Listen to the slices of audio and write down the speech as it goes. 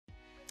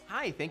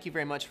Hi, thank you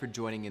very much for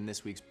joining in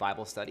this week's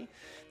Bible study.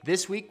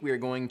 This week we are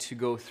going to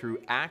go through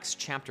Acts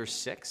chapter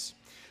 6.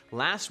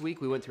 Last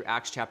week we went through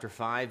Acts chapter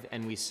 5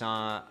 and we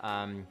saw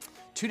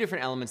two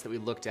different elements that we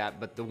looked at,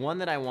 but the one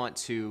that I want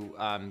to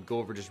go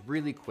over just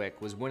really quick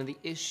was one of the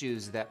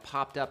issues that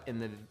popped up in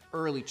the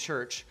early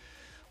church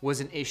was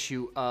an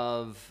issue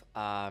of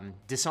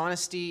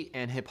dishonesty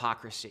and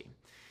hypocrisy.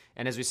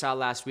 And as we saw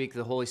last week,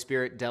 the Holy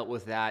Spirit dealt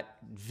with that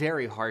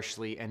very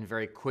harshly and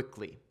very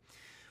quickly.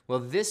 Well,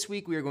 this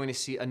week we are going to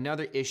see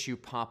another issue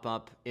pop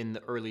up in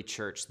the early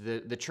church.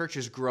 The church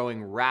is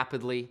growing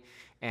rapidly,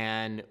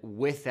 and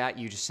with that,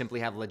 you just simply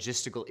have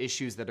logistical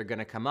issues that are going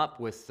to come up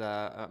with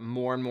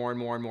more and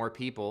more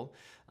people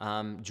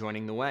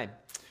joining the way.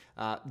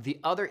 The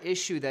other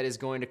issue that is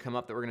going to come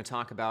up that we're going to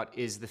talk about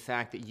is the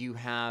fact that you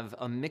have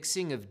a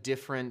mixing of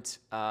different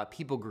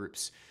people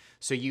groups.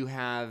 So you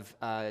have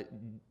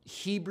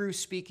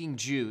Hebrew-speaking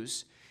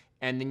Jews,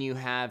 and then you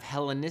have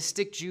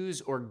Hellenistic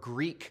Jews or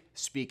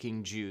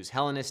Greek-speaking Jews.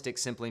 Hellenistic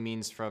simply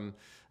means from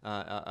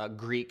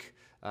Greek,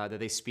 that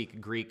they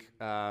speak Greek.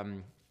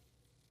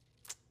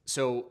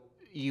 So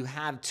you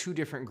have two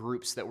different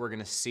groups that we're going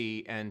to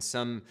see, and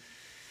some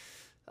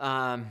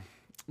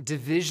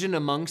division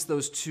amongst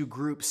those two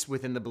groups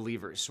within the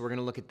believers. So we're going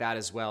to look at that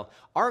as well.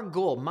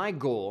 My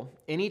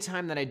goal,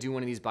 anytime that I do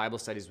one of these Bible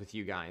studies with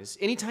you guys,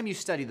 anytime you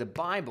study the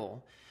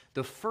Bible,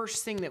 the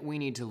first thing that we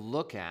need to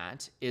look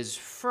at is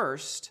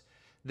first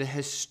the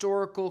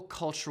historical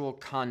cultural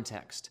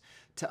context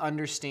to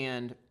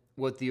understand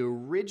what the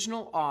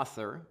original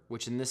author,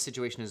 which in this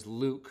situation is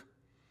Luke,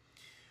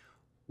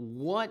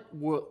 what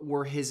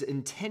was the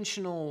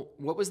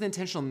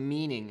intentional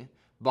meaning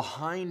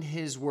behind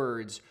his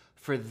words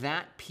for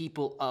that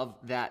people of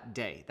that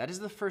day. That is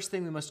the first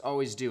thing we must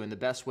always do, and the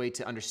best way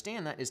to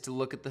understand that is to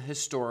look at the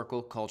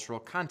historical cultural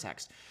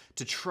context,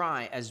 to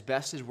try as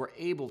best as we're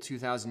able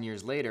 2,000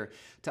 years later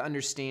to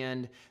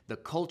understand the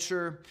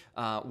culture,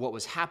 what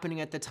was happening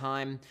at the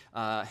time,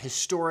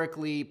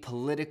 historically,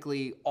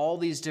 politically, all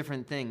these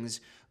different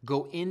things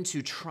go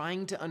into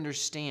trying to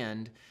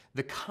understand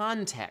the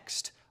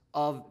context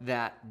of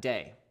that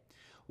day.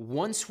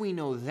 Once we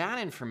know that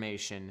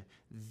information,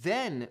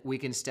 then we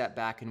can step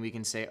back and we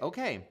can say,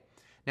 okay,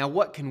 now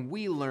what can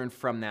we learn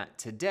from that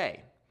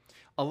today?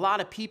 A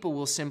lot of people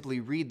will simply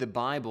read the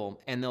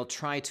Bible and they'll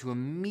try to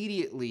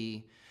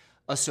immediately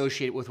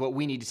associate it with what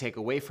we need to take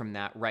away from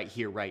that right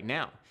here, right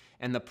now.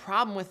 And the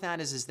problem with that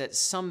is that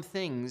some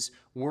things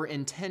were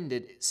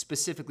intended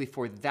specifically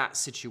for that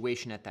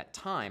situation at that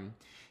time.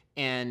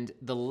 And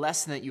the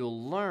lesson that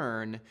you'll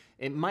learn,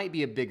 it might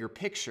be a bigger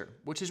picture,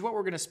 which is what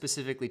we're going to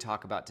specifically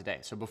talk about today.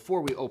 So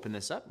before we open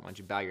this up, why don't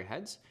you bow your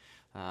heads?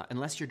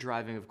 Unless you're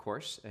driving, of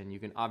course, and you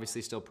can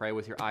obviously still pray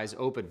with your eyes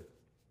open.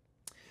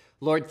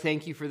 Lord,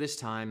 thank you for this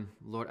time.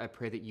 Lord, I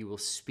pray that you will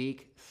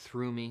speak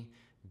through me.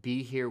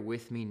 Be here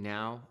with me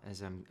now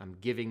as I'm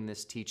giving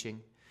this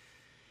teaching.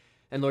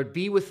 And Lord,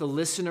 be with the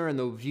listener and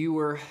the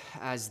viewer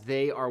as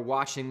they are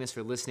watching this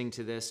or listening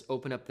to this.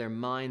 Open up their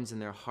minds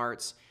and their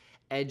hearts.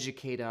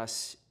 Educate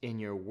us in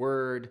your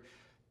word.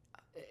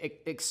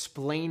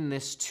 Explain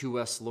this to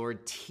us,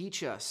 Lord.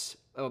 Teach us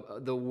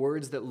the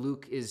words that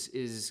Luke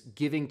is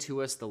giving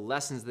to us, the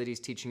lessons that he's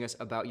teaching us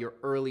about your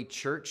early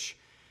church.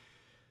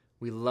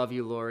 We love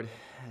you, Lord,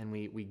 and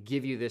we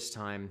give you this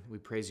time. We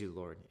praise you,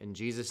 Lord. In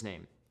Jesus'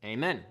 name,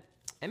 amen.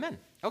 Amen.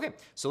 Okay,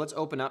 so let's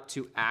open up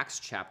to Acts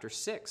chapter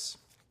 6.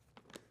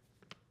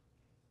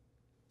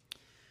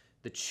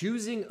 The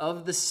choosing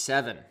of the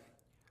seven.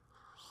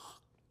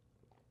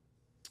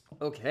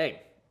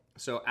 Okay,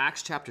 so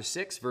Acts chapter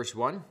 6, verse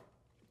 1.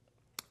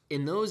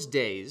 In those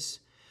days,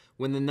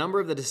 when the number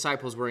of the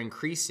disciples were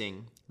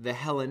increasing, the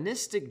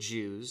Hellenistic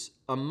Jews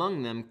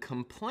among them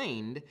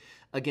complained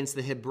against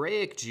the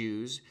Hebraic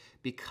Jews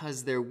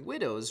because their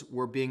widows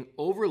were being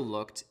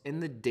overlooked in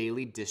the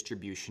daily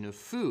distribution of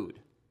food.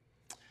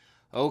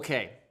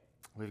 Okay,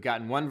 we've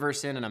gotten one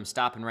verse in and I'm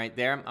stopping right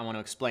there. I want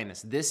to explain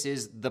this. This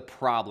is the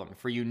problem.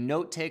 For you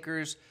note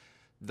takers,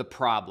 the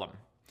problem.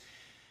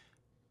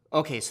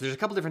 Okay, so there's a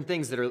couple different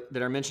things that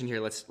are mentioned here.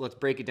 Let's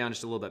break it down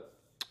just a little bit.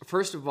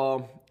 First of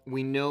all,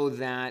 we know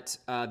that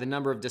the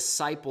number of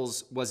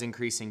disciples was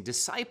increasing.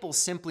 Disciple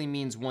simply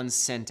means one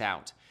sent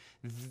out.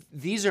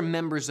 These are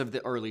members of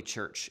the early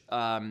church.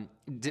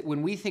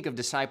 When we think of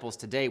disciples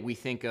today, we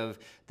think of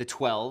the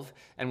 12,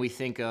 and we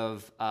think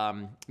of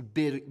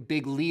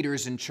big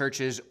leaders in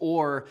churches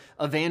or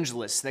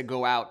evangelists that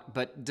go out.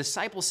 But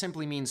disciple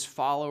simply means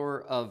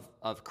follower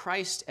of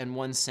Christ and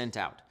one sent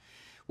out,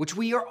 which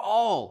we are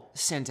all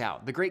sent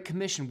out. The Great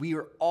Commission, we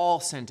are all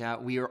sent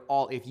out. We are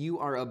all, if you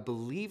are a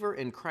believer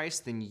in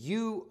Christ, then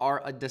you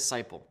are a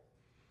disciple.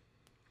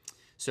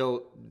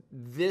 So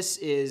this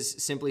is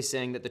simply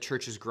saying that the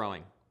church is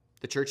growing.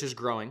 The church is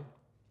growing.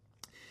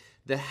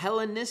 The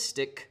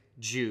Hellenistic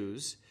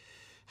Jews,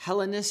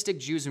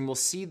 and we'll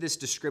see this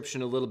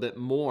description a little bit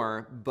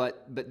more,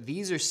 but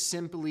these are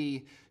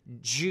simply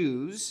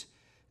Jews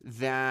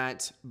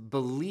that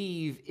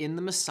believe in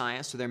the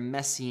Messiah, so they're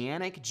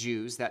Messianic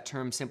Jews. That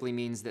term simply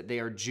means that they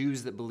are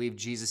Jews that believe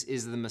Jesus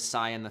is the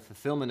Messiah and the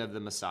fulfillment of the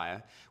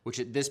Messiah, which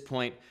at this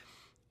point,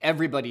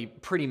 everybody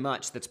pretty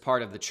much that's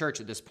part of the church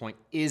at this point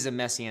is a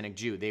Messianic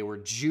Jew. They were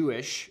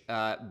Jewish,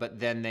 but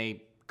then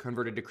they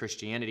converted to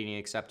Christianity and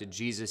accepted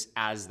Jesus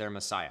as their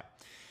Messiah.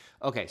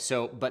 Okay,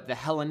 but the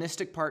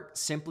Hellenistic part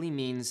simply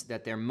means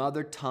that their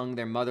mother tongue,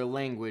 their mother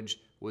language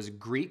was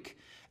Greek,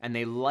 and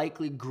they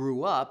likely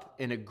grew up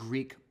in a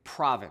Greek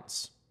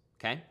province,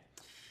 okay?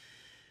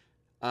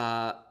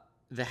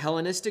 The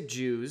Hellenistic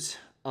Jews,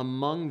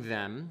 among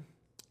them,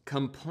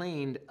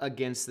 complained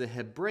against the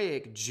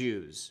Hebraic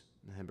Jews.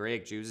 The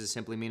Hebraic Jews is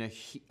simply mean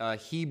a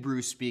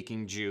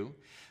Hebrew-speaking Jew.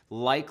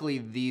 Likely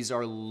these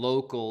are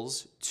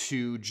locals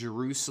to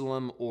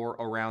Jerusalem or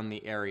around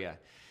the area.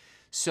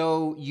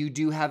 So you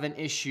do have an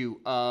issue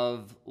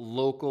of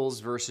locals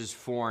versus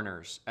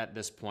foreigners at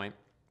this point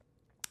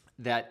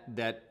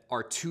that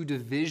are two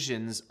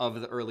divisions of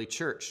the early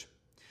church.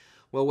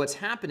 Well, what's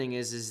happening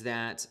is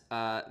that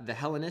the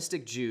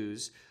Hellenistic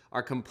Jews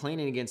are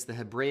complaining against the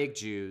Hebraic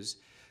Jews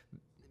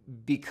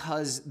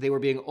because they were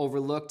being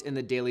overlooked in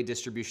the daily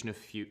distribution of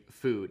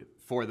food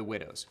for the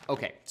widows.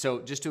 Okay, so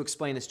just to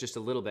explain this just a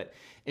little bit.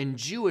 In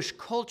Jewish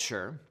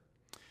culture,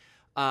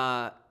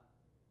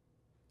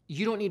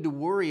 you don't need to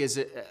worry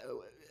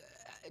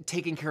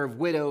taking care of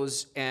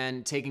widows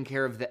and taking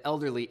care of the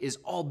elderly is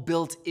all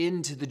built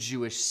into the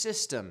Jewish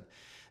system.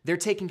 They're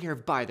taken care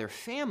of by their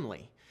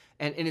family,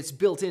 and it's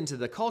built into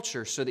the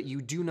culture so that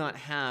you do not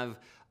have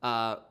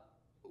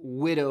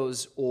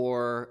widows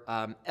or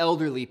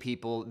elderly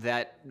people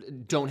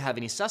that don't have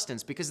any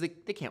sustenance because they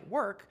can't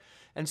work.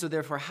 And so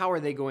therefore, how are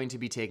they going to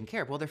be taken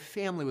care of? Well, their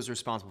family was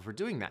responsible for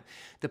doing that.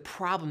 The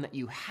problem that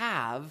you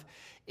have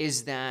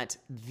is that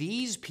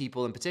these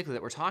people in particular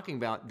that we're talking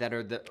about that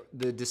are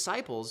the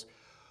disciples,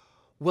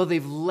 well,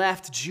 they've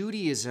left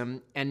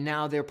Judaism and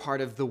now they're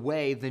part of the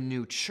way, the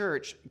new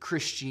church,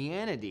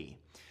 Christianity.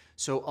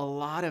 So a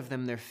lot of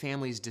them, their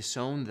families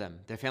disowned them.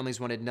 Their families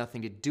wanted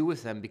nothing to do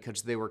with them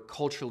because they were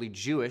culturally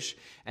Jewish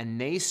and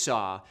they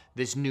saw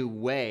this new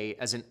way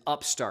as an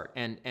upstart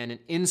and an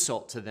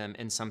insult to them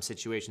in some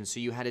situations. So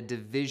you had a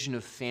division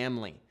of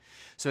family.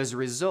 So as a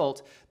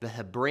result, the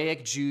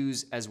Hebraic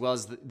Jews as well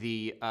as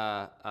the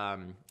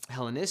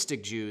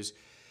Hellenistic Jews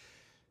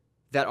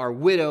that are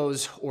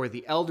widows or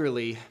the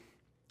elderly,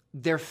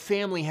 their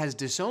family has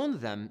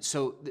disowned them,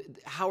 so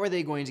how are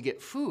they going to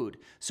get food?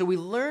 So we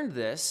learned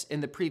this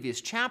in the previous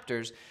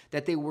chapters,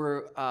 that they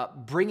were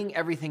bringing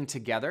everything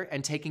together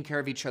and taking care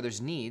of each other's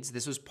needs.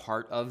 This was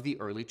part of the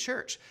early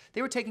church.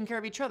 They were taking care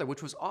of each other,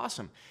 which was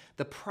awesome.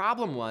 The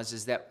problem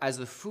is that as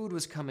the food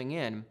was coming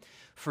in,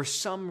 for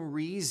some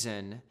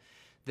reason,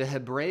 the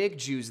Hebraic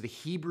Jews, the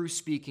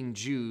Hebrew-speaking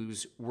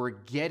Jews, were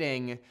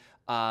getting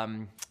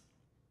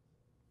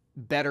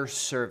better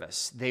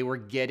service. They were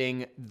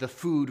getting the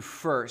food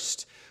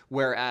first,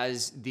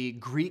 whereas the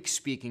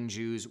Greek-speaking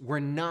Jews were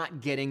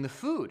not getting the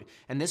food.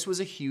 And this was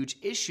a huge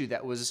issue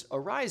that was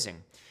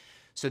arising.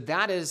 So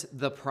that is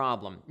the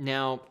problem.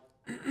 Now,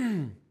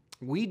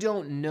 we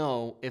don't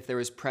know if there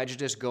was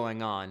prejudice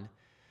going on,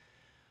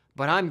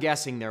 but I'm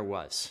guessing there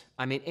was.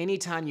 I mean,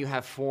 anytime you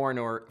have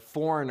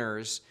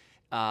foreigners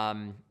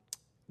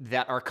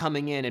that are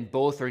coming in and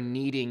both are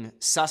needing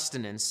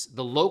sustenance,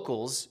 the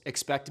locals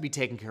expect to be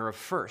taken care of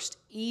first.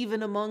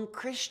 Even among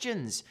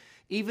Christians,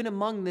 even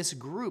among this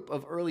group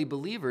of early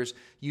believers,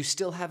 you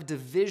still have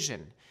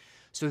division.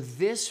 So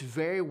this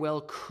very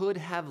well could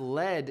have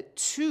led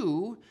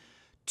to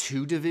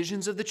two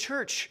divisions of the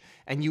church.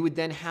 And you would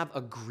then have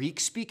a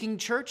Greek-speaking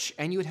church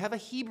and you would have a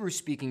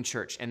Hebrew-speaking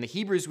church. And the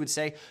Hebrews would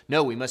say,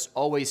 no, we must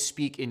always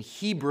speak in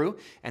Hebrew.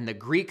 And the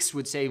Greeks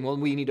would say, well,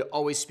 we need to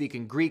always speak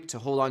in Greek to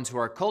hold on to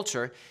our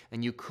culture.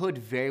 And you could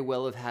very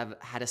well have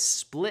had a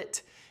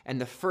split. And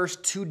the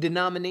first two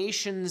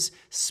denominations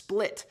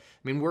split.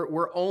 I mean,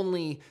 we're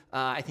only,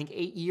 I think,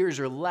 8 years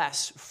or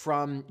less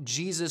from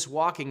Jesus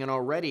walking, and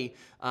already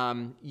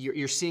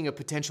you're seeing a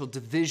potential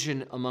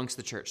division amongst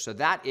the church. So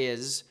that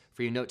is,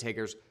 for you note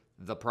takers,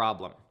 the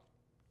problem.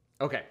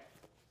 Okay,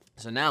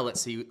 so now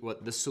let's see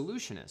what the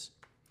solution is.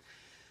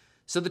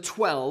 So the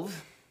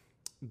 12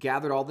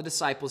 gathered all the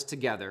disciples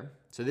together.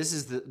 So this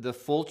is the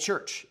full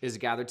church is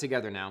gathered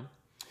together now,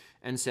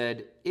 and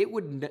said, it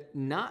would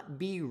not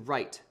be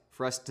right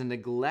for us to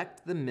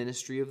neglect the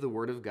ministry of the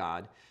word of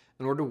God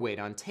in order to wait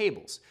on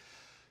tables.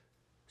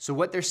 So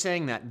what they're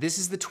saying, that this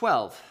is the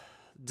 12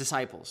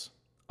 disciples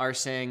are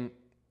saying,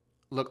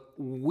 look,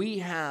 we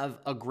have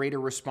a greater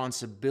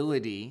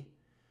responsibility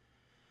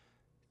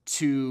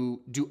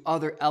to do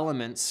other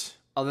elements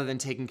other than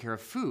taking care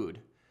of food.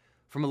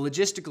 From a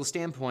logistical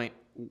standpoint,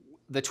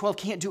 the 12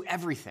 can't do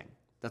everything.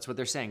 That's what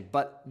they're saying,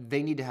 but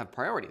they need to have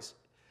priorities.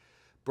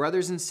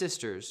 Brothers and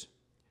sisters,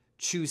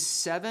 choose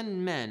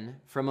 7 men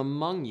from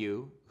among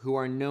you who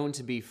are known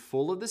to be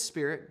full of the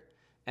Spirit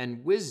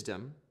and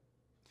wisdom.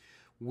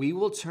 We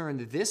will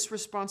turn this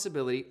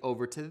responsibility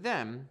over to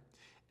them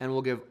and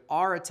will give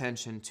our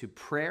attention to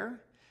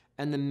prayer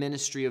and the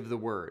ministry of the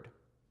word.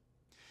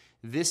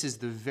 This is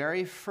the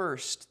very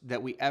first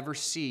that we ever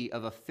see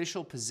of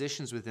official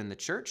positions within the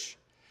church.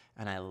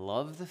 And I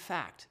love the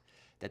fact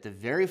that the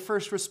very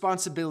first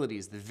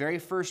responsibilities, the very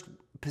first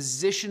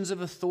positions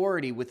of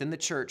authority within the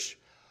church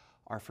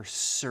are for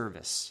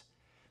service.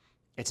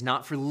 It's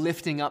not for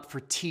lifting up, for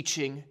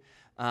teaching,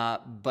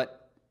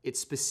 but it's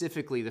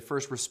specifically the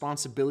first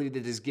responsibility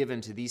that is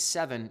given to these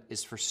 7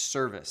 is for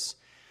service.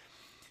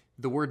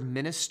 The word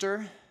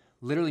minister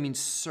literally means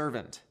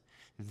servant.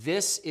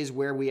 This is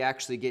where we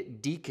actually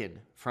get deacon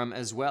from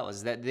as well,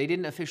 is that they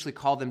didn't officially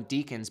call them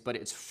deacons, but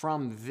it's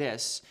from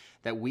this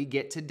that we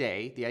get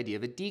today the idea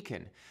of a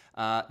deacon.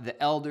 The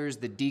elders,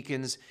 the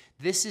deacons,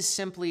 this is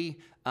simply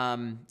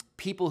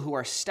people who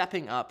are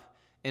stepping up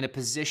in a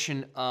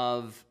position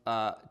of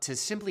to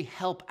simply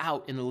help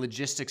out in the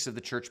logistics of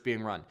the church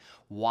being run.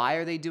 Why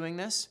are they doing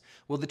this?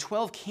 Well, the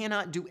 12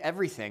 cannot do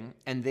everything,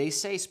 and they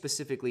say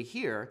specifically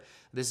here,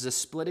 this is a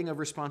splitting of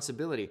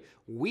responsibility.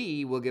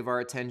 We will give our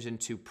attention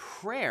to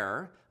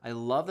prayer. I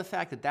love the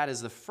fact that that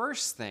is the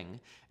first thing,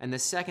 and the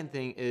second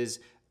thing is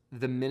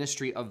the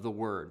ministry of the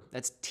word.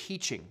 That's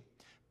teaching.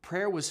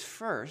 Prayer was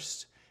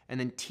first, and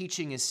then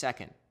teaching is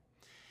second.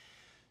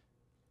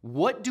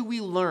 What do we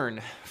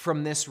learn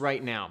from this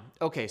right now?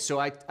 Okay, so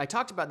I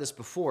talked about this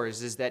before,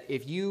 is that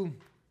if you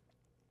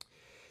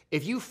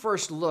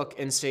first look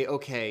and say,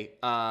 okay,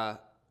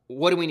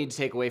 what do we need to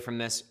take away from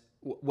this?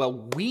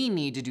 Well, we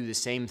need to do the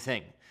same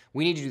thing.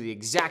 We need to do the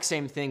exact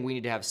same thing. We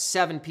need to have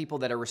 7 people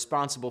that are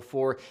responsible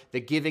for the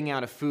giving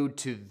out of food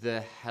to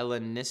the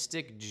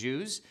Hellenistic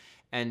Jews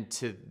and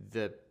to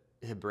the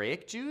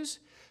Hebraic Jews.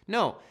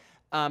 No.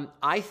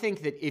 I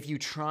think that if you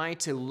try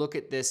to look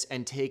at this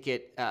and take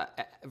it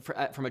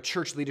from a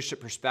church leadership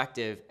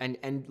perspective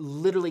and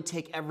literally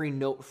take every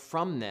note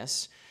from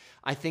this,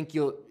 I think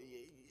you'll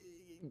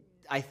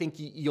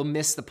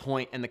miss the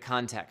point and the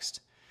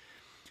context.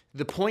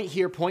 The point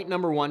here, point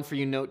number 1 for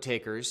you note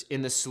takers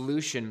in the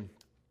solution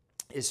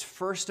is,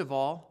 first of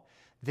all,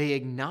 they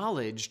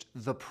acknowledged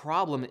the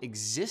problem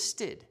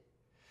existed.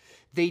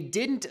 They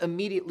didn't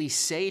immediately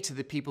say to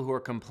the people who are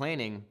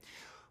complaining,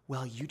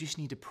 well, you just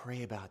need to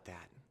pray about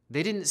that.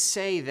 They didn't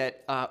say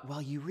that,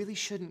 well, you really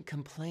shouldn't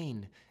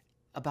complain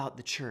about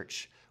the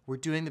church. We're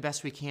doing the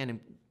best we can, and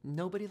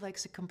nobody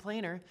likes a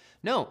complainer.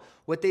 No,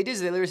 what they did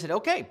is they literally said,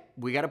 okay,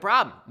 we got a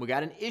problem. We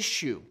got an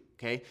issue,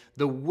 okay?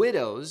 The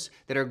widows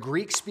that are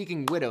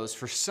Greek-speaking widows,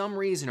 for some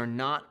reason, are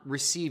not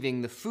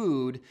receiving the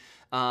food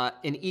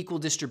in equal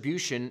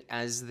distribution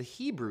as the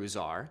Hebrews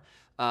are,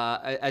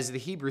 as the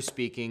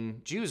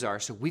Hebrew-speaking Jews are.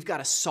 So we've got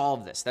to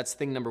solve this. That's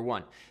thing number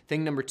 1.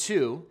 Thing number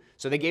 2,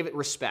 so they gave it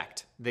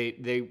respect.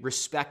 They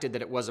respected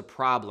that it was a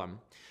problem.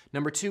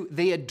 Number 2,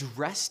 they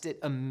addressed it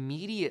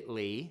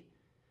immediately.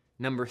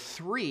 Number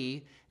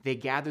 3, they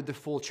gathered the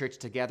full church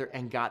together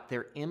and got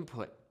their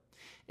input.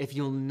 If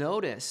you'll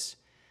notice,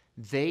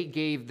 they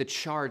gave the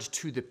charge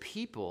to the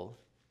people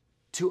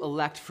to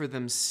elect for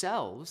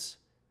themselves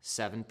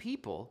 7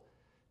 people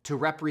to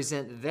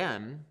represent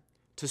them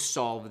to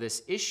solve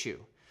this issue.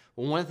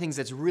 Well, one of the things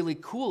that's really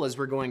cool, as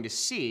we're going to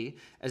see,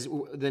 as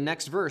the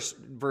next verse,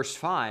 verse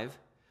 5,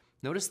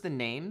 notice the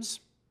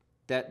names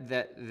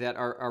that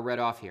are read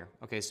off here.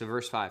 Okay, so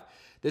verse 5.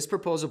 This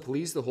proposal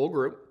pleased the whole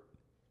group.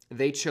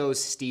 They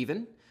chose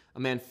Stephen, a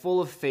man full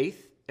of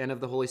faith and of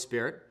the Holy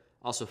Spirit,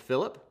 also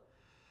Philip,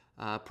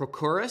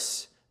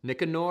 Prochorus,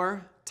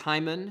 Nicanor,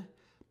 Timon,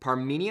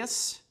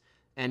 Parmenius,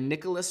 and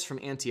Nicholas from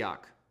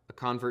Antioch, a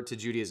convert to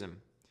Judaism.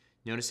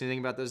 Notice anything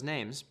about those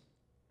names?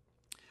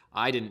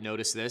 I didn't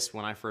notice this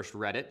when I first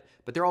read it,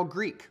 but they're all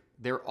Greek.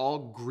 They're all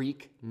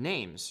Greek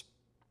names.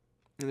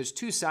 And there's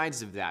 2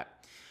 sides of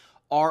that.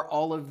 Are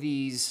all of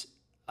these,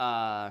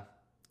 are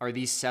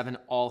these 7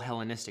 all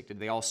Hellenistic? Did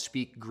they all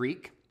speak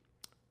Greek?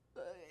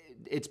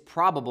 It's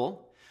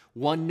probable.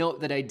 One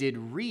note that I did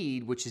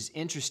read, which is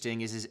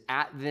interesting, is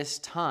at this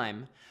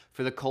time,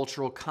 for the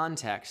cultural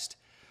context,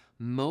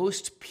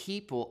 most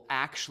people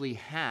actually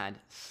had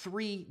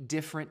 3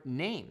 different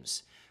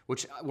names,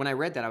 which when I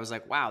read that, I was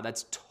like, wow,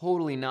 that's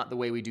totally not the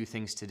way we do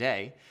things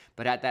today.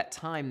 But at that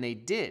time, they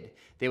did.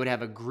 They would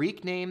have a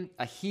Greek name,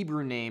 a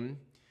Hebrew name.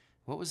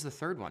 What was the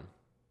third one?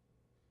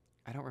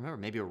 I don't remember.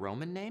 Maybe a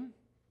Roman name?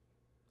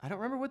 I don't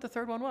remember what the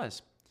third one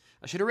was.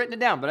 I should have written it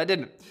down, but I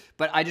didn't.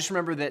 But I just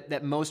remember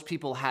that most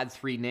people had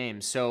 3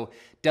 names. So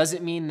does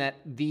it mean that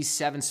these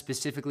 7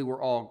 specifically were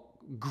all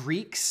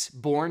Greeks,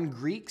 born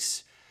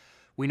Greeks?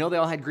 We know they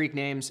all had Greek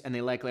names, and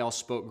they likely all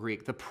spoke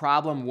Greek. The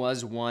problem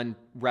was one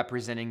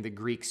representing the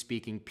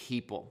Greek-speaking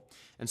people.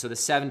 And so the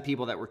 7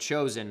 people that were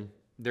chosen,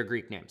 they're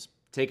Greek names.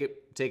 Take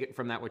it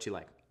from that what you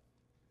like.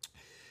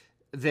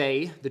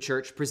 They, the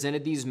church,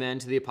 presented these men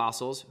to the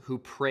apostles, who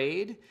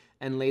prayed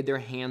and laid their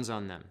hands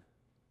on them.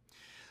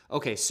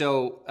 Okay,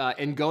 so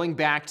in going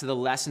back to the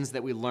lessons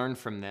that we learned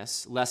from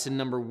this, lesson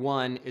number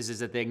 1 is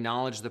that they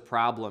acknowledged the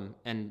problem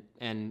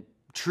and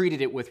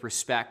treated it with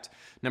respect.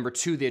 Number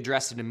 2, they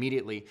addressed it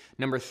immediately.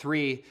 Number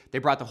 3, they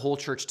brought the whole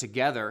church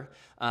together.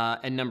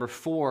 And number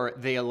 4,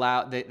 they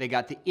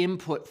got the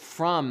input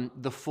from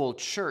the full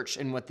church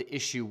and what the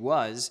issue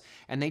was,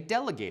 and they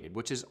delegated,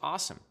 which is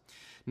awesome.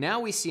 Now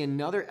we see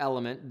another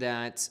element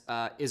that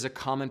is a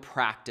common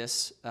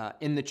practice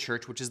in the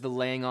church, which is the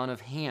laying on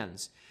of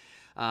hands.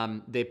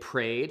 They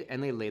prayed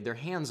and they laid their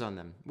hands on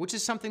them, which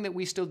is something that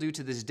we still do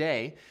to this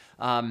day.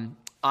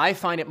 I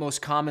find it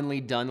most commonly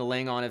done, the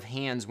laying on of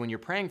hands when you're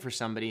praying for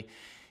somebody,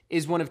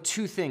 is one of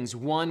two things.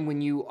 One,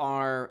 when you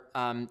are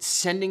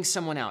sending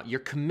someone out, you're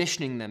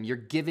commissioning them, you're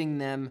giving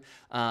them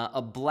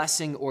a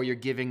blessing, or you're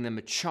giving them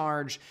a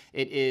charge.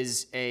 It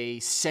is a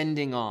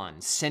sending on,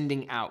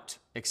 sending out,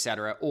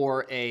 etc.,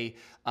 or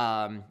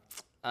an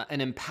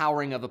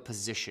empowering of a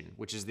position,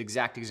 which is the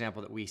exact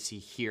example that we see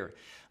here.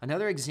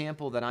 Another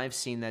example that I've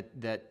seen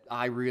that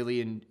I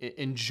really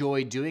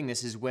enjoy doing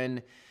this is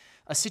when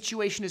a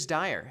situation is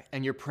dire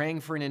and you're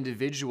praying for an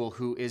individual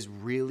who is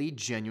really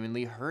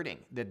genuinely hurting,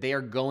 that they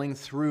are going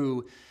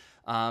through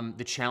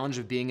the challenge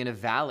of being in a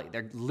valley.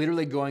 They're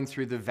literally going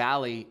through the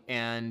valley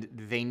and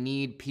they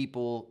need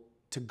people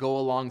to go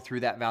along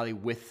through that valley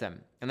with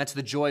them. And that's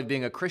the joy of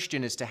being a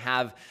Christian, is to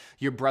have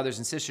your brothers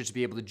and sisters to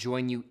be able to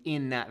join you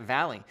in that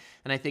valley.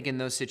 And I think in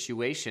those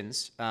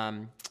situations,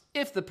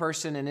 if the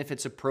person, and if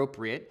it's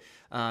appropriate,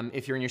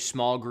 if you're in your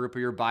small group or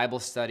your Bible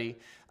study,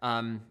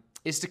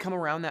 is to come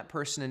around that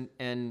person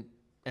and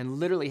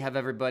literally have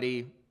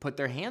everybody put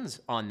their hands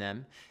on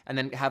them and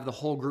then have the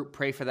whole group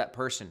pray for that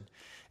person.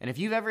 And if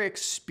you've ever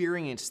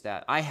experienced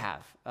that, I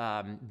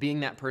have,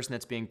 being that person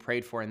that's being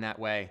prayed for in that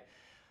way,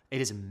 it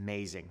is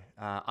amazing.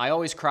 I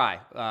always cry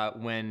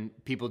when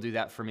people do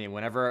that for me.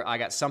 Whenever I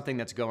got something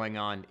that's going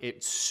on,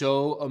 it's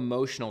so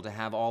emotional to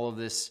have all of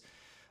this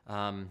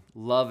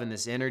love and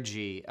this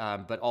energy,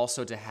 but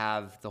also to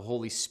have the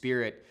Holy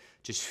Spirit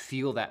just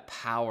feel that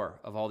power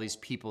of all these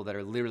people that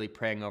are literally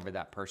praying over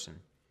that person.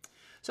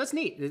 So that's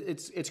neat.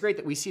 It's great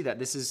that we see that.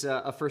 This is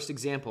a first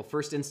example,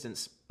 first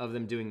instance of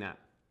them doing that.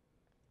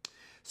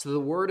 So the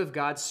word of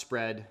God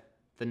spread,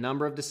 the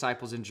number of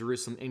disciples in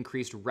Jerusalem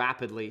increased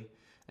rapidly,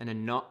 and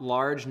a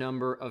large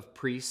number of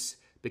priests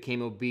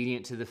became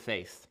obedient to the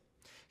faith.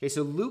 Okay,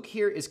 so Luke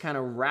here is kind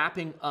of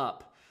wrapping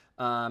up,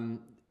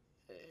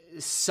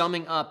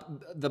 summing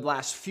up the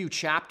last few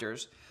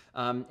chapters.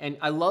 And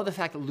I love the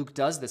fact that Luke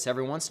does this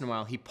every once in a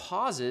while. He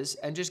pauses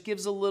and just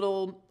gives a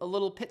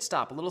little pit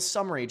stop, a little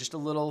summary, just a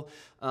little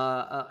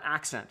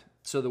accent.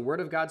 So the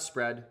word of God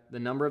spread, the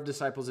number of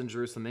disciples in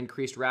Jerusalem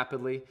increased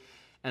rapidly,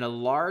 and a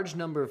large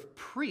number of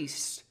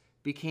priests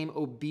became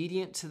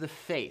obedient to the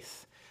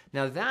faith.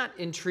 Now that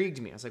intrigued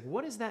me. I was like,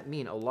 what does that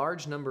mean? A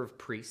large number of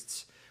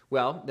priests?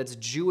 Well, that's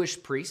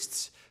Jewish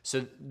priests.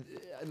 So,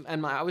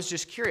 and I was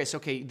just curious,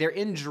 okay, they're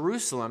in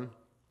Jerusalem.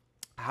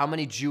 How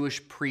many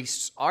Jewish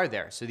priests are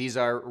there? So these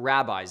are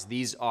rabbis.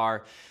 These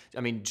are,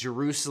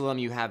 Jerusalem,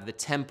 you have the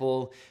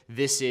temple.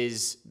 This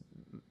is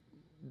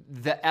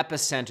the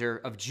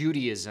epicenter of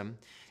Judaism,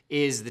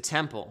 is the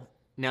temple.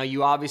 Now,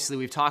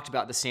 we've talked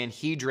about the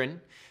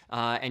Sanhedrin,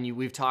 and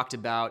we've talked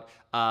about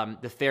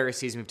the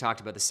Pharisees, and we've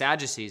talked about the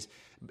Sadducees,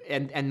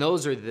 and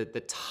those are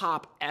the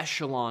top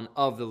echelon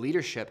of the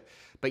leadership.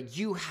 But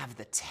you have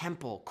the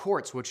temple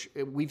courts, which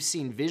we've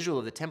seen visual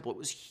of the temple. It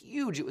was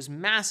huge. It was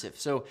massive.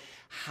 So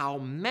how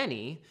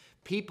many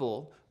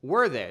people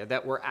were there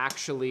that were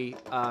actually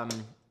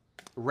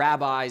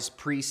rabbis,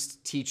 priests,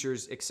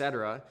 teachers,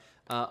 etc.,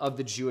 of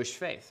the Jewish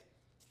faith?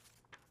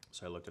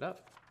 So I looked it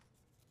up,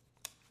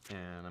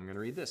 and I'm going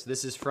to read this.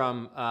 This is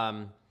from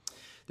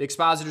the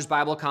Expositor's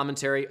Bible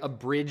Commentary,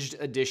 abridged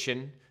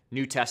edition,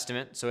 New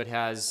Testament. So it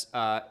has,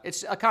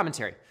 it's a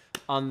commentary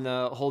on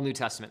the whole New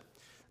Testament.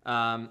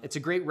 It's a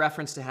great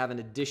reference to have in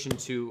addition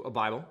to a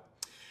Bible.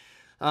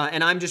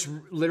 And I'm just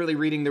literally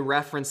reading the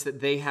reference that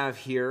they have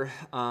here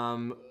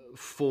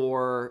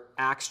for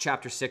Acts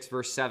chapter 6,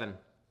 verse 7.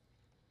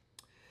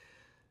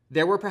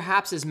 There were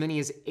perhaps as many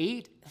as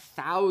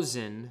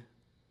 8,000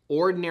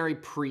 ordinary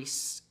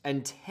priests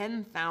and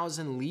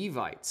 10,000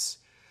 Levites,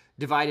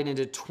 divided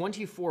into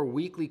 24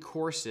 weekly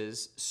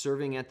courses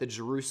serving at the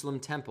Jerusalem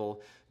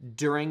temple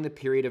during the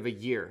period of a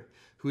year,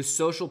 whose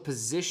social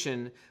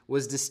position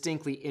was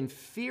distinctly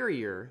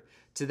inferior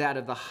to that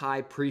of the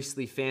high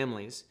priestly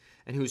families,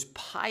 and whose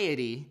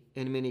piety,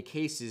 in many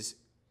cases,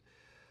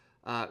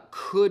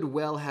 could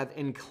well have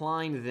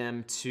inclined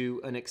them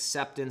to an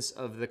acceptance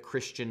of the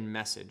Christian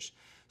message.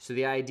 So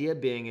the idea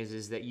being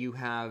is that you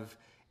have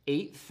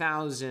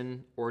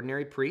 8,000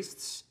 ordinary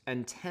priests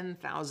and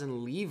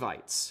 10,000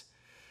 Levites.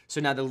 So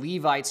now the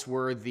Levites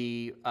were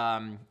the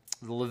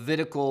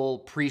Levitical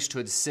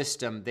priesthood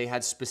system. They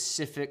had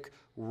specific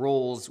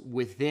roles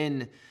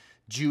within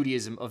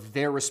Judaism of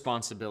their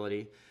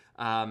responsibility.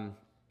 So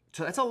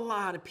that's a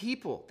lot of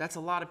people. That's a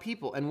lot of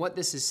people. And what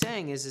this is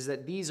saying is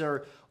that these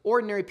are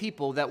ordinary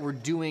people that were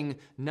doing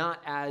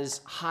not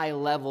as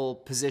high-level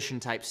position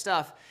type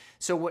stuff.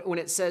 So when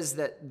it says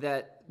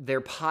that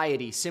their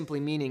piety, simply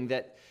meaning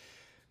that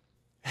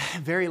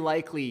very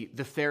likely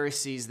the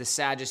Pharisees, the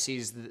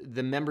Sadducees,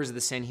 the members of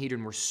the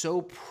Sanhedrin were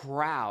so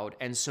proud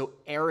and so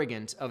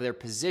arrogant of their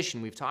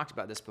position. We've talked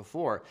about this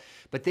before,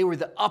 but they were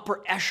the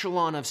upper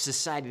echelon of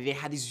society. They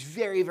had these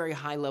very, very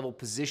high level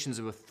positions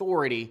of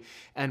authority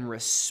and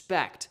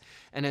respect.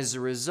 And as a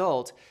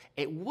result,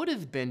 it would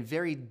have been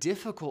very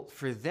difficult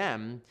for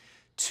them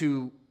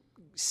to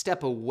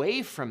step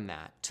away from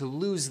that, to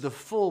lose the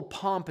full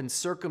pomp and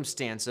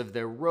circumstance of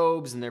their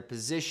robes and their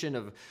position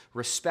of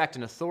respect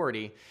and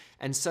authority,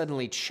 and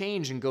suddenly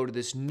change and go to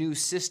this new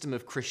system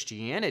of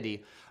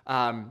Christianity,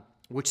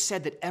 which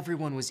said that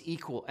everyone was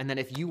equal, and that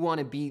if you want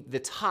to be the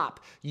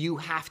top, you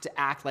have to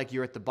act like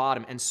you're at the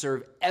bottom and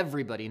serve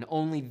everybody, and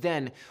only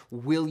then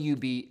will you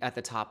be at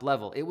the top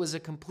level. It was a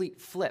complete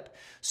flip.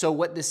 So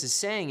what this is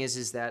saying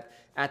is that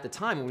at the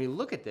time, when we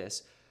look at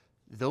this,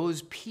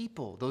 those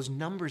people, those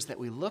numbers that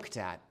we looked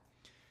at,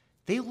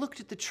 they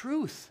looked at the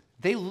truth.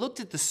 They looked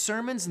at the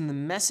sermons and the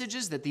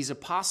messages that these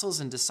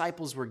apostles and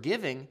disciples were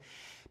giving,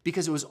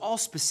 because it was all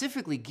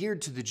specifically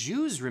geared to the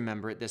Jews,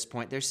 remember, at this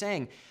point. They're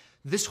saying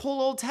this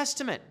whole Old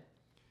Testament,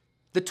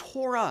 the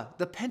Torah,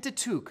 the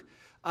Pentateuch,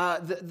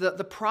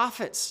 the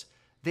prophets,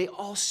 they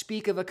all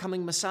speak of a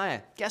coming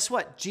Messiah. Guess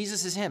what?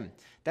 Jesus is him.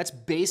 That's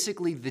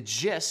basically the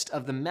gist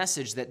of the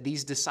message that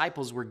these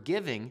disciples were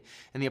giving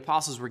and the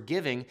apostles were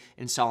giving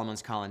in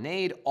Solomon's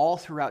colonnade all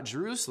throughout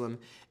Jerusalem.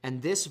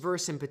 And this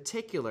verse in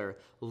particular,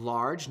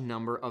 large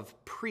number of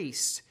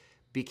priests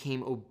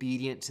became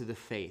obedient to the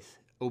faith.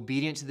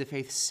 Obedient to the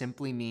faith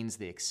simply means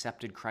they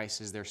accepted Christ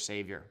as their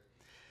Savior.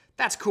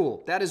 That's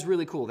cool. That is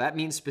really cool. That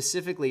means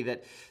specifically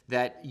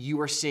that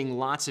you are seeing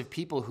lots of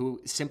people who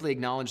simply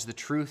acknowledge the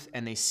truth,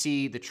 and they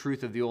see the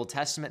truth of the Old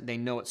Testament. They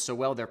know it so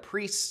well. They're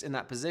priests in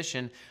that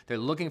position. They're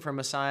looking for a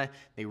Messiah.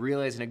 They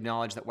realize and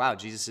acknowledge that, wow,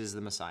 Jesus is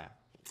the Messiah.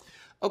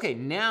 Okay,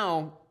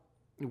 now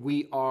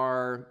we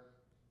are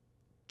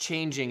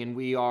changing, and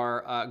we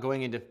are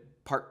going into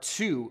part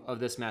 2 of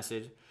this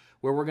message,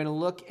 where we're going to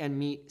look and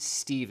meet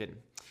Stephen.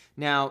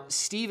 Now,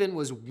 Stephen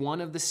was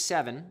one of the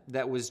 7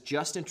 that was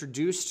just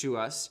introduced to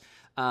us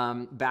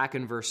back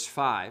in verse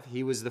 5.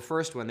 He was the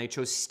first one. They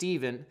chose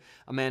Stephen,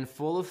 a man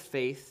full of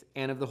faith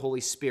and of the Holy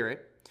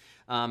Spirit,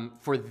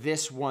 for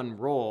this one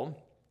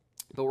role.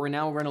 But we're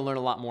going to learn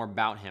a lot more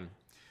about him,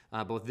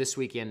 both this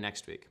week and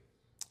next week.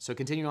 So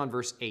continuing on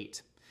verse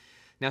 8.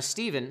 Now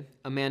Stephen,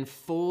 a man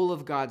full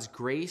of God's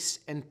grace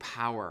and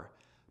power,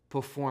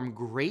 performed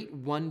great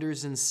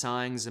wonders and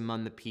signs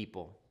among the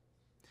people.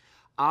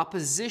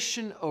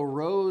 Opposition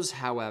arose,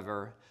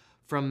 however,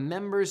 from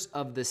members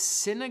of the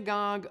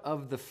synagogue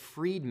of the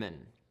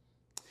freedmen,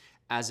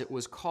 as it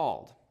was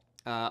called.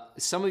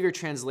 Some of your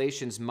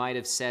translations might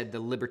have said the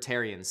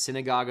libertarians,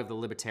 synagogue of the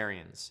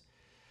libertarians,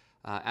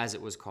 as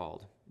it was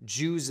called.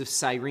 Jews of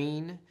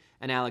Cyrene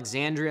and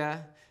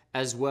Alexandria,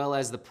 as well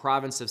as the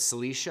province of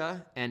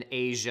Cilicia and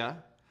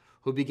Asia,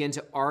 who began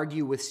to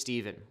argue with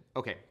Stephen.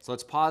 Okay, so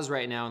let's pause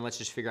right now and let's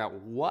just figure out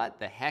what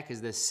the heck is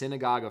this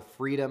synagogue of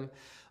freedom,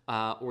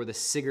 or the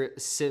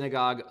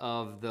synagogue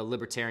of the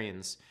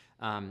libertarians,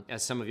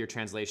 as some of your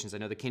translations. I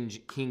know the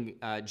King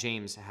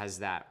James has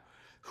that.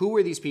 Who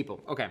were these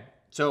people? Okay,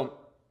 so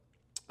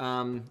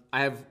I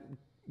have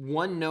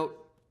one note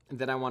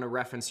that I want to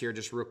reference here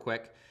just real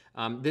quick.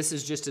 This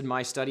is just in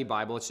my study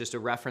Bible. It's just a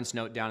reference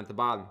note down at the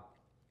bottom.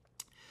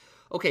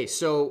 Okay,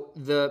 so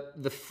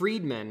the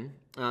freedmen,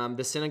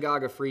 the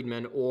synagogue of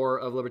freedmen or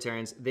of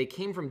libertarians, they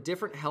came from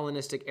different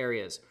Hellenistic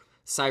areas.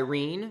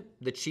 Cyrene,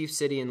 the chief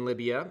city in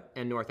Libya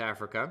and North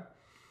Africa,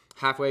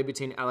 halfway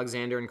between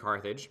Alexander and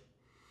Carthage.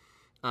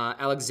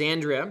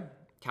 Alexandria,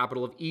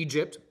 capital of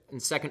Egypt,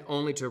 and second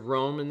only to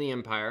Rome in the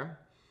empire.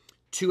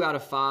 2 out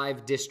of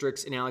 5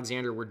 districts in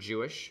Alexandria were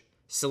Jewish.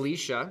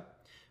 Cilicia,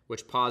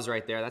 which, pause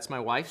right there, that's my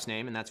wife's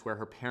name, and that's where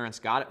her parents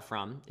got it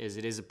from.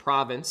 It is a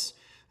province.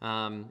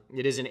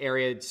 It is an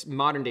area, it's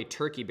modern-day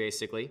Turkey,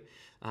 basically,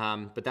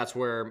 but that's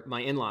where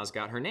my in-laws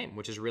got her name,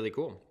 which is really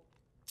cool.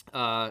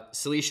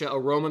 Cilicia, a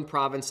Roman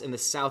province in the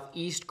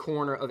southeast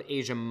corner of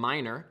Asia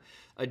Minor,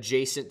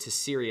 adjacent to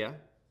Syria.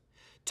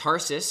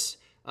 Tarsus,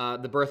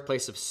 the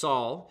birthplace of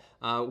Saul,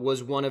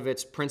 was one of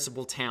its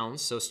principal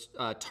towns, so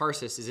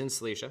Tarsus is in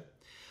Cilicia.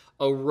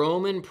 A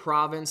Roman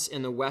province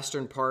in the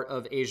western part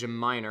of Asia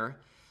Minor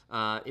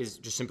is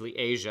just simply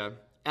Asia.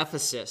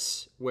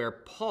 Ephesus, where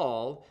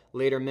Paul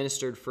later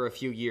ministered for a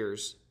few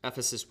years.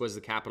 Ephesus was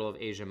the capital of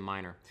Asia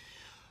Minor.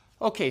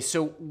 Okay,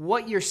 so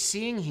what you're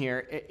seeing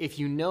here, if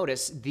you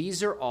notice,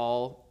 these are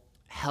all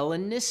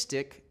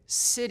Hellenistic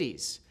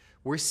cities.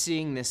 We're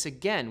seeing this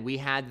again. We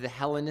had the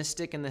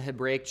Hellenistic and the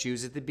Hebraic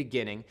Jews at the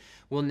beginning.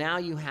 Well, now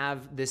you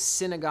have this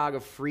synagogue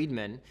of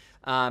freedmen,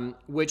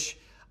 which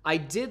I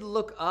did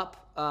look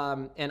up,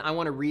 and I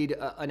want to read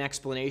an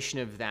explanation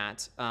of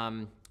that.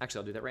 Actually,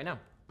 I'll do that right now.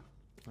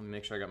 Let me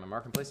make sure I got my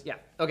marking place. Yeah,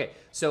 okay.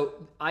 So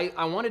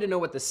I wanted to know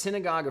what the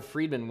synagogue of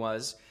freedmen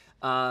was.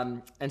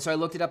 And so I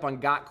looked it up on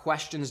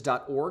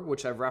gotquestions.org,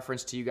 which I've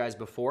referenced to you guys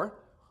before.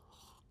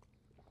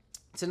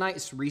 It's a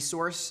nice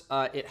resource.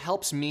 It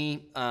helps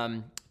me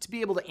to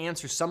be able to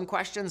answer some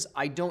questions.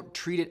 I don't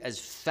treat it as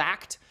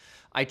fact.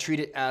 I treat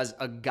it as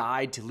a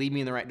guide to lead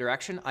me in the right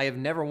direction. I have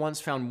never once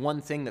found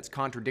one thing that's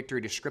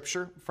contradictory to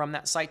Scripture from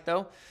that site,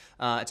 though.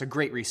 It's a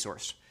great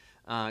resource.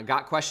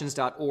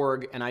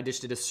 Gotquestions.org, and I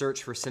just did a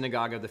search for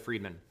Synagogue of the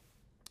Freedmen.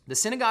 The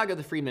Synagogue of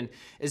the Freedmen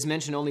is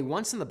mentioned only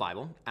once in the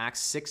Bible,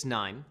 Acts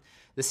 6:9.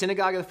 The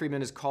Synagogue of the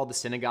Freedmen is called the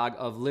Synagogue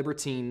of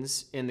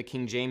Libertines in the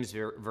King James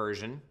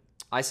Version.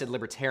 I said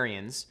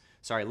libertarians,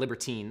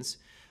 libertines.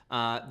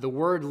 The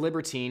word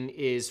libertine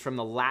is from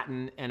the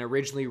Latin and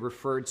originally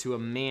referred to a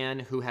man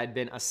who had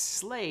been a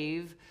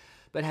slave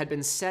but had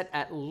been set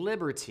at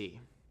liberty.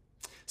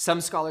 Some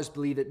scholars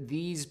believe that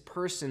these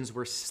persons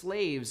were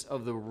slaves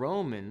of the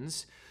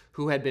Romans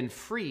who had been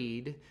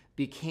freed,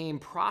 became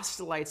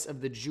proselytes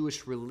of the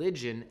Jewish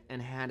religion,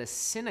 and had a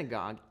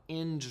synagogue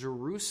in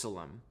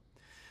Jerusalem.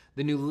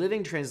 The New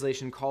Living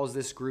Translation calls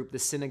this group the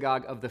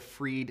Synagogue of the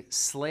Freed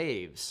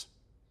Slaves.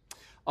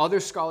 Other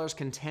scholars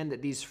contend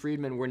that these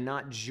freedmen were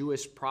not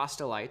Jewish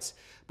proselytes,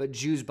 but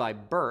Jews by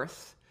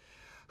birth,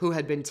 who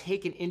had been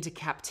taken into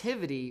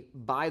captivity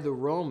by the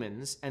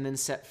Romans and then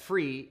set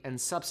free and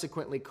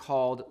subsequently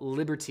called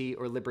liberty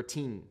or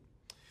libertine.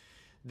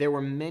 There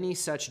were many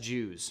such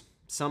Jews.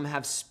 Some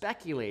have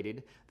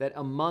speculated that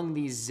among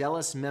these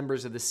zealous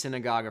members of the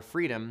Synagogue of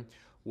Freedom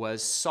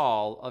was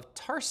Saul of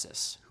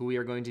Tarsus, who we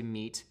are going to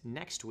meet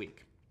next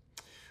week,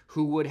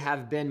 who would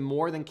have been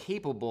more than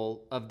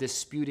capable of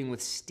disputing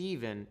with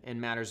Stephen in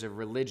matters of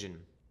religion.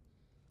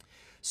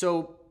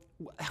 So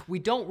we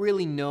don't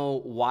really know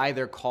why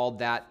they're called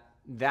that.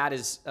 That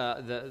is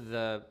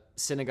the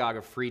Synagogue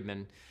of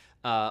Freedmen,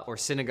 or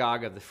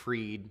Synagogue of the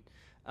Freed.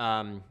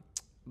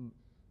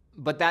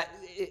 But that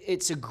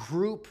it's a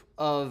group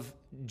of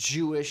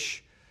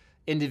Jewish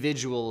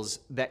individuals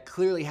that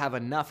clearly have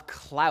enough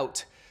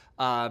clout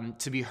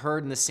to be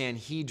heard in the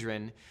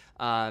Sanhedrin.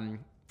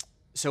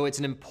 So it's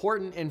an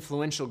important,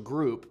 influential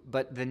group,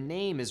 but the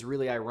name is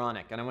really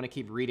ironic, and I want to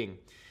keep reading.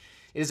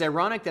 It is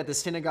ironic that the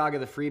Synagogue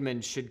of the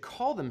Freedmen should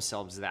call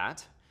themselves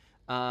that.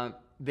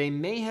 They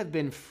may have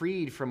been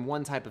freed from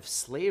one type of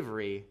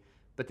slavery,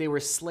 but they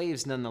were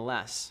slaves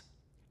nonetheless.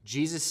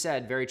 Jesus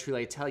said, "Very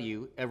truly I tell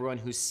you, everyone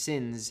who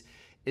sins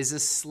is a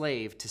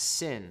slave to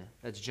sin."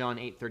 That's John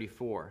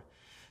 8:34.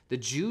 The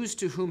Jews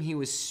to whom he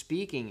was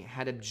speaking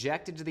had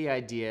objected to the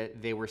idea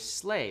they were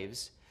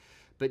slaves,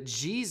 but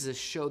Jesus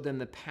showed them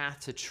the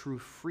path to true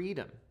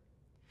freedom.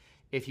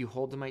 If you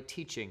hold to my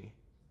teaching,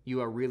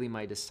 you are really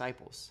my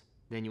disciples.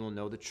 Then you will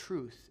know the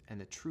truth,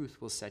 and the truth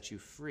will set you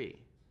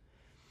free.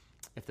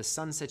 If the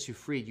Son sets you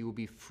free, you will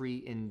be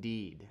free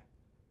indeed.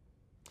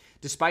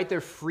 Despite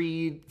their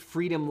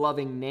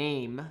freedom-loving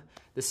name,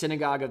 the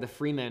Synagogue of the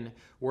Freedmen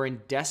were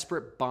in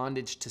desperate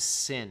bondage to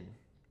sin.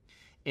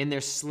 In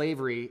their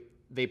slavery,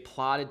 they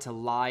plotted to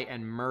lie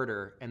and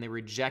murder, and they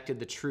rejected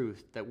the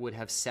truth that would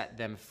have set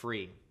them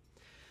free.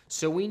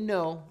 So we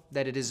know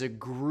that it is a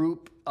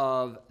group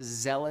of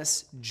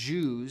zealous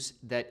Jews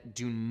that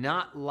do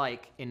not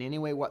like in any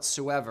way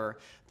whatsoever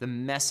the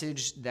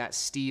message that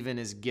Stephen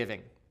is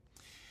giving.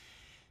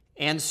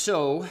 And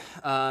so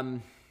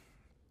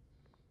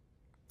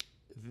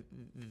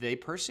they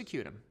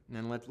persecute him.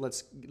 And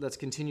let's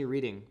continue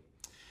reading.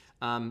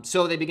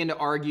 So they begin to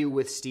argue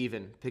with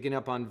Stephen, picking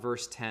up on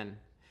verse 10.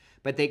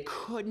 But they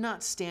could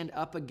not stand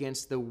up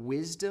against the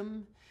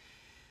wisdom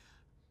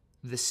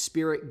the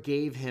Spirit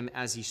gave him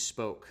as he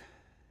spoke.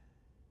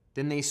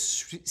 Then they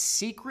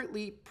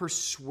secretly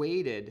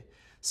persuaded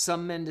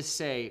some men to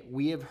say,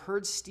 "We have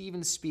heard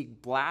Stephen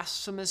speak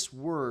blasphemous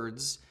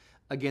words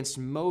against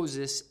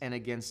Moses and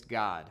against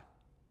God."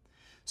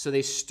 So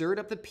they stirred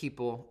up the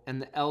people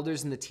and the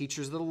elders and the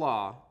teachers of the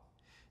law.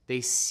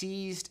 They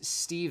seized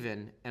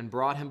Stephen and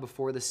brought him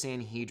before the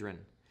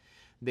Sanhedrin.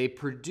 They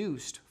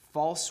produced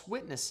false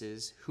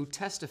witnesses who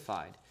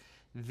testified,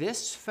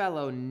 "This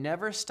fellow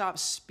never stopped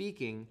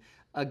speaking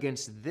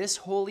against this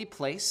holy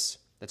place,"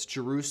 that's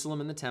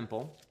Jerusalem and the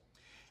temple,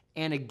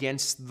 "and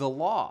against the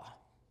law.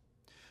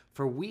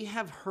 For we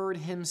have heard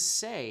him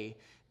say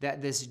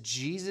that this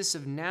Jesus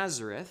of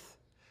Nazareth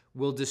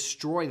will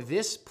destroy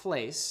this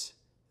place,"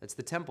 that's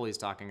the temple he's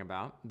talking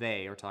about,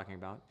 they are talking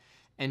about,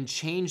 "and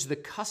change the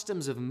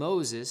customs of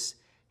Moses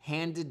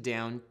handed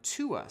down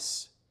to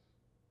us."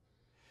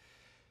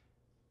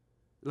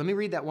 Let me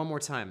read that one more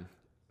time.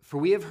 "For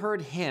we have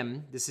heard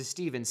him," this is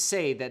Stephen,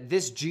 "say that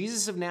this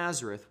Jesus of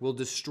Nazareth will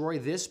destroy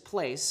this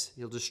place,"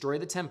 he'll destroy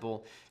the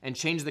temple, "and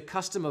change the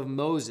custom of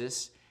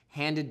Moses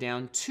handed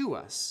down to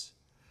us."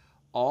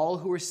 All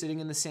who were sitting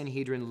in the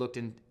Sanhedrin looked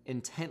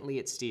intently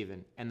at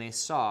Stephen, and they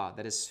saw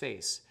that his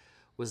face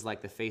was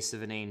like the face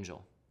of an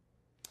angel.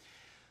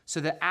 So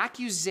the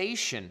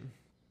accusation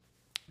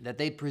that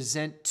they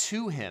present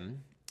to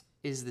him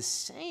is the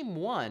same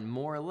one,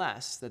 more or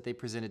less, that they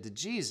presented to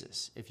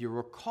Jesus. If you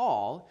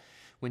recall,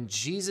 when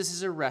Jesus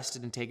is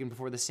arrested and taken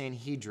before the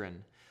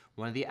Sanhedrin,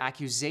 one of the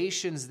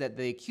accusations that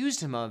they accused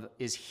him of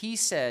is he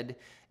said,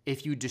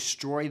 "If you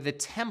destroy the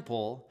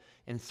temple,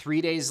 and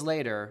 3 days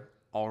later,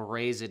 I'll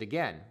raise it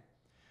again."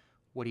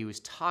 What he was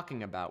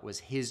talking about was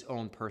his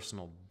own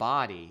personal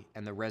body,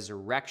 and the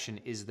resurrection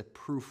is the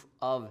proof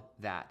of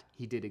that.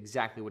 He did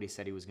exactly what he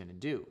said he was going to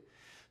do.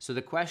 So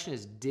the question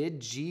is, did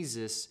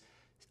Jesus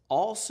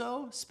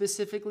also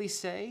specifically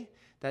say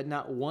that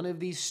not one of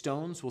these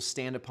stones will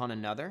stand upon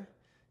another?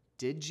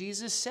 Did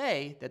Jesus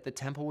say that the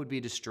temple would be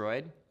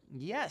destroyed?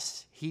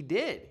 Yes, he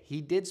did.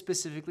 He did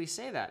specifically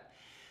say that.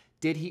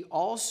 Did he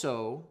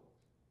also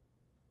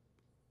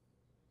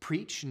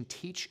preach and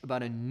teach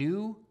about a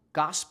new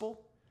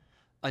gospel,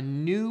 a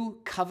new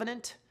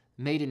covenant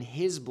made in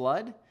his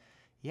blood?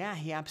 Yeah,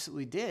 he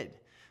absolutely did.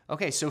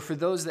 Okay, so for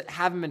those that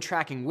haven't been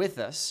tracking with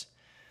us,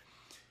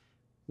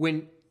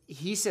 when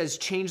he says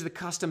change the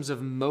customs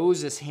of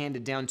Moses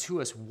handed down to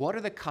us, what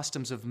are the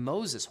customs of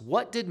Moses?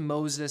 What did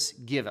Moses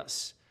give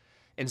us?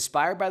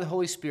 Inspired by the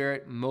Holy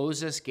Spirit,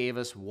 Moses gave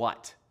us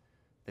what?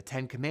 The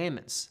Ten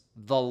Commandments,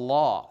 the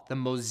law, the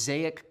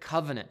Mosaic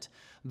covenant.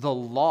 The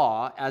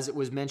law, as it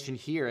was mentioned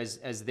here,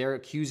 as they're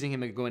accusing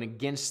him of going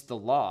against the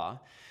law,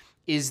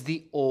 is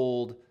the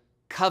old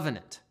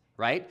covenant,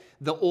 right?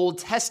 The Old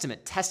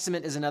Testament.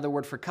 Testament is another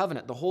word for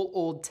covenant. The whole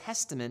Old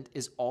Testament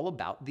is all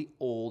about the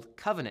old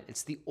covenant.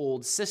 It's the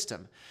old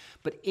system.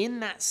 But in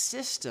that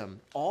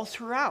system, all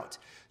throughout,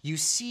 you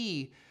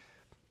see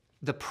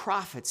the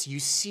prophets, you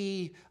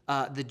see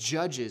the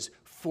judges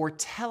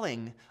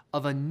foretelling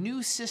of a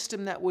new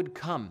system that would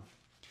come.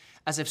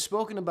 As I've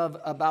spoken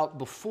about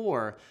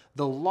before,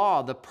 the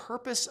law, the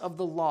purpose of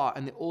the law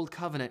and the old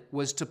covenant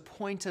was to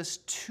point us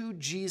to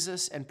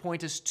Jesus and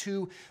point us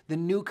to the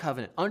new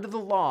covenant. Under the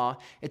law,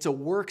 it's a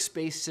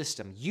works-based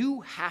system. You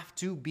have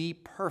to be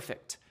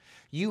perfect.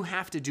 You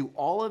have to do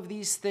all of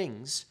these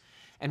things.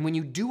 And when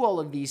you do all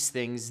of these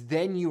things,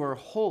 then you are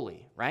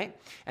holy, right?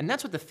 And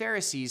that's what the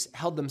Pharisees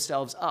held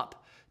themselves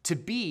up to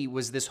be,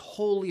 was this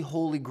holy,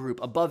 holy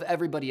group above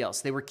everybody else.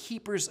 They were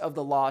keepers of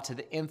the law to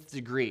the nth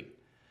degree.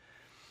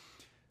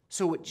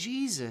 So what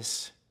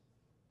Jesus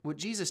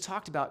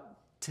talked about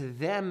to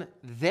them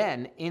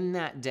then in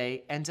that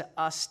day and to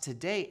us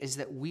today is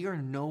that we are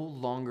no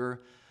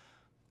longer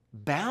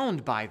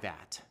bound by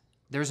that.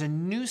 There's a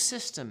new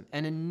system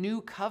and a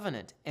new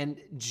covenant, and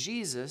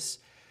Jesus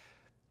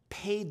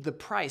paid the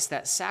price,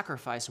 that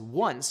sacrifice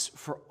once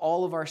for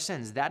all of our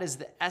sins. That is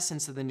the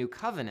essence of the new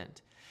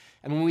covenant.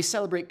 And when we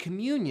celebrate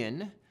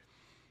communion,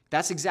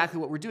 that's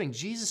exactly what we're doing.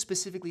 Jesus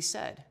specifically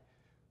said,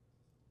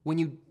 when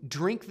you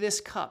drink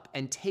this cup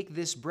and take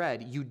this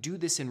bread, you do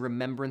this in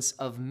remembrance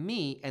of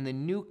me and the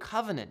new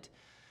covenant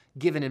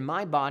given in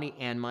my body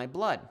and my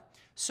blood.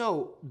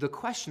 So the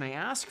question I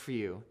ask for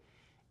you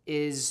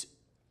is,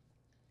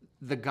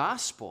 the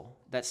gospel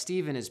that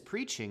Stephen is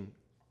preaching,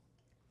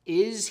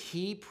 is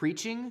he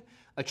preaching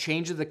a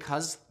change of the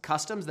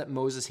customs that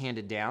Moses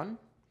handed down?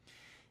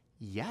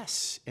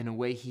 Yes, in a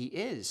way he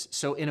is.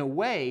 So in a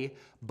way,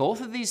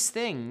 both of these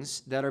things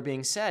that are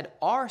being said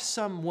are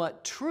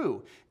somewhat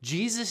true.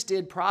 Jesus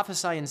did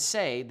prophesy and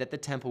say that the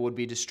temple would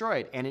be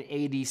destroyed. And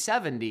in AD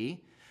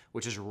 70,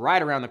 which is right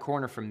around the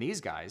corner from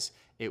these guys,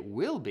 it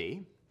will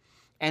be.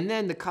 And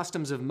then the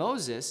customs of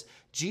Moses,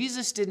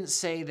 Jesus didn't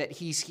say that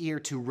he's here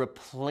to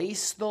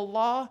replace the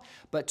law,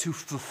 but to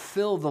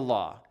fulfill the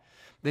law.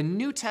 The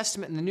New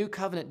Testament and the New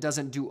Covenant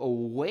doesn't do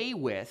away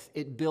with,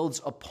 it builds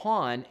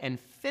upon and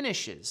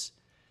finishes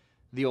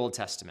the Old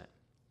Testament.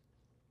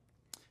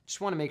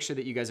 Just want to make sure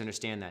that you guys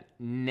understand that.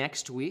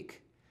 Next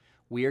week,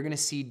 we are going to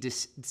see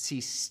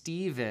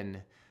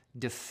Stephen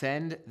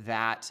defend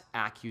that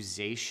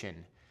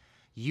accusation.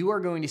 You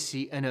are going to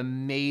see an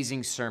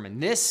amazing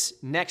sermon. This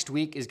next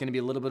week is going to be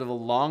a little bit of a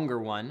longer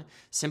one,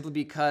 simply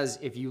because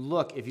if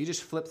you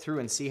just flip through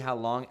and see how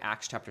long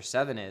Acts chapter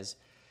 7 is,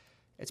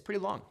 it's pretty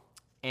long.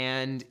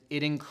 And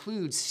it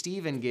includes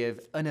Stephen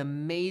give an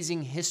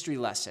amazing history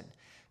lesson.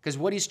 Because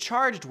what he's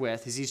charged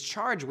with is he's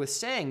charged with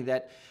saying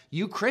that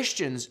you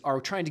Christians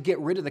are trying to get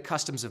rid of the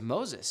customs of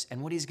Moses.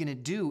 And what he's going to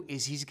do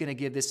is he's going to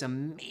give this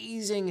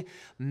amazing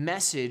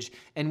message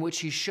in which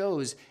he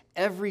shows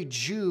every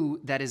Jew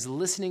that is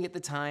listening at the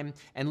time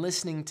and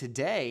listening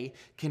today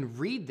can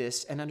read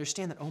this and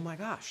understand that, oh my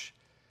gosh,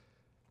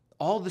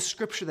 all the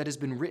scripture that has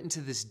been written to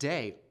this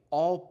day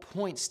all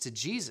points to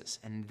Jesus.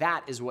 And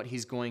that is what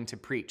he's going to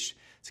preach.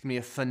 It's going to be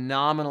a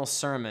phenomenal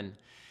sermon.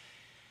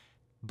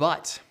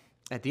 But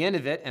at the end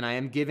of it, and I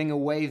am giving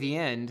away the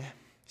end,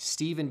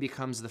 Stephen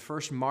becomes the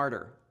first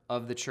martyr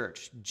of the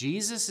church.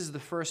 Jesus is the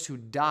first who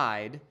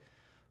died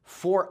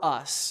for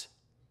us.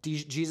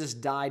 Jesus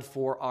died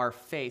for our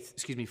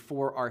faith,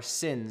 for our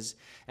sins,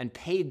 and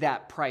paid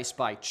that price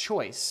by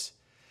choice.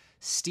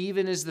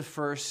 Stephen is the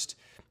first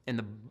in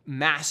the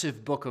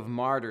massive book of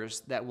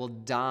martyrs that will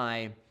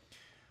die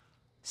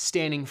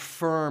standing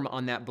firm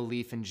on that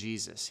belief in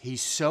Jesus.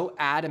 He's so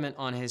adamant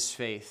on his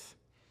faith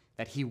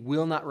that he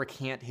will not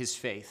recant his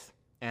faith.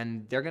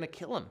 And they're going to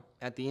kill him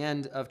at the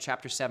end of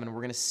chapter 7.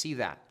 We're going to see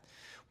that.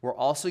 We're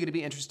also going to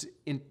be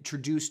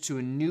introduced to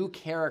a new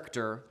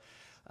character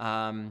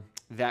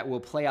that will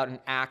play out in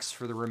Acts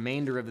for the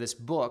remainder of this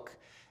book,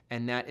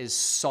 and that is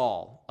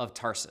Saul of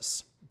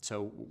Tarsus.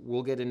 So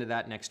we'll get into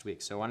that next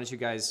week. So why don't you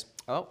guys,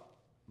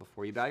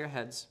 before you bow your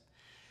heads,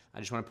 I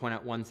just want to point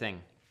out one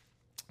thing.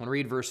 I want to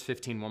read verse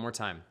 15 one more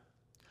time.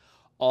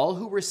 All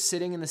who were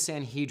sitting in the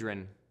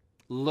Sanhedrin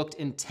looked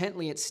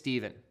intently at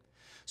Stephen.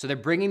 So they're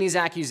bringing these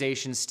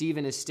accusations.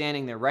 Stephen is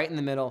standing there right in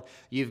the middle.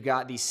 You've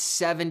got these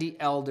 70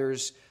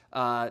 elders,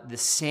 the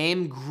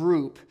same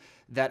group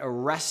that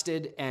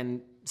arrested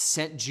and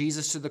sent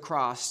Jesus to the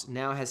cross,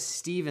 now has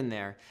Stephen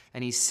there,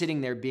 and he's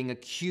sitting there being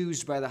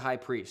accused by the high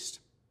priest.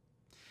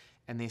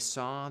 And they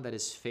saw that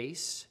his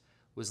face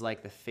was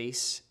like the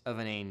face of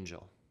an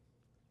angel.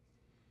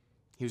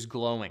 He was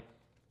glowing.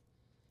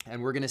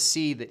 And we're going to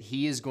see that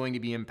he is going to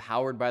be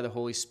empowered by the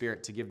Holy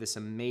Spirit to give this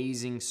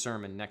amazing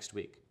sermon next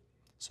week.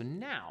 So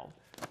now,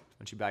 why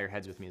don't you bow your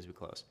heads with me as we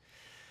close?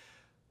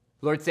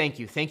 Lord, thank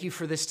you. Thank you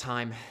for this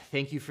time.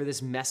 Thank you for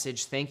this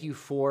message. Thank you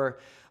for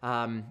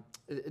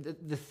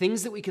the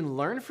things that we can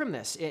learn from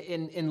this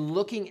in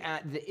looking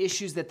at the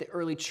issues that the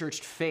early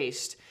church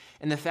faced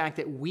and the fact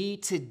that we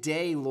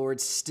today,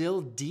 Lord, still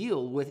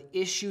deal with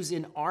issues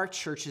in our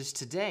churches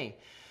today.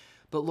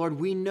 But Lord,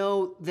 we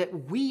know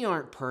that we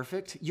aren't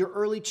perfect. Your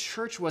early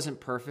church wasn't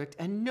perfect,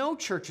 and no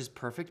church is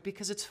perfect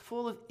because it's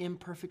full of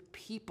imperfect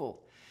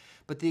people.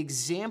 But the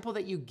example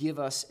that you give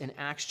us in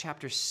Acts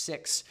chapter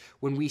 6,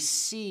 when we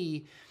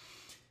see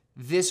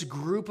this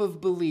group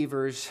of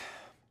believers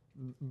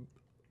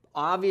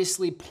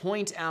obviously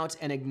point out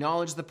and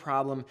acknowledge the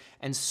problem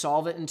and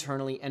solve it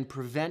internally and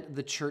prevent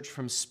the church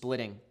from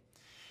splitting.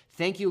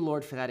 Thank you,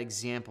 Lord, for that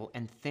example.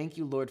 And thank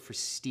you, Lord, for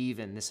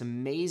Stephen, this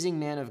amazing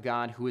man of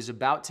God who is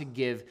about to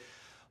give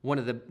one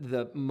of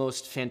the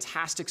most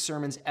fantastic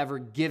sermons ever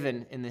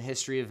given in the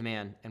history of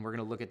man. And we're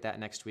going to look at that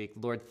next week.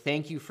 Lord,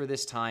 thank you for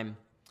this time.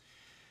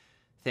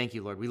 Thank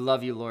you, Lord. We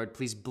love you, Lord.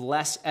 Please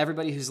bless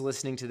everybody who's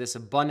listening to this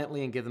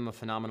abundantly and give them a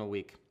phenomenal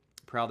week.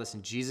 I pray all this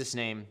in Jesus'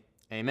 name.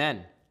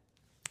 Amen.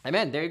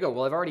 Amen. There you go.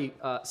 Well, I've already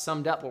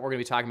summed up what we're going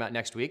to be talking about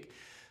next week.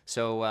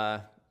 So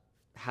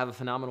have a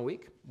phenomenal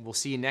week. We'll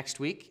see you next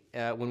week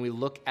when we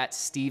look at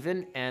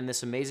Stephen and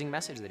this amazing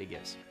message that he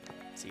gives.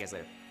 See you guys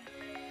later.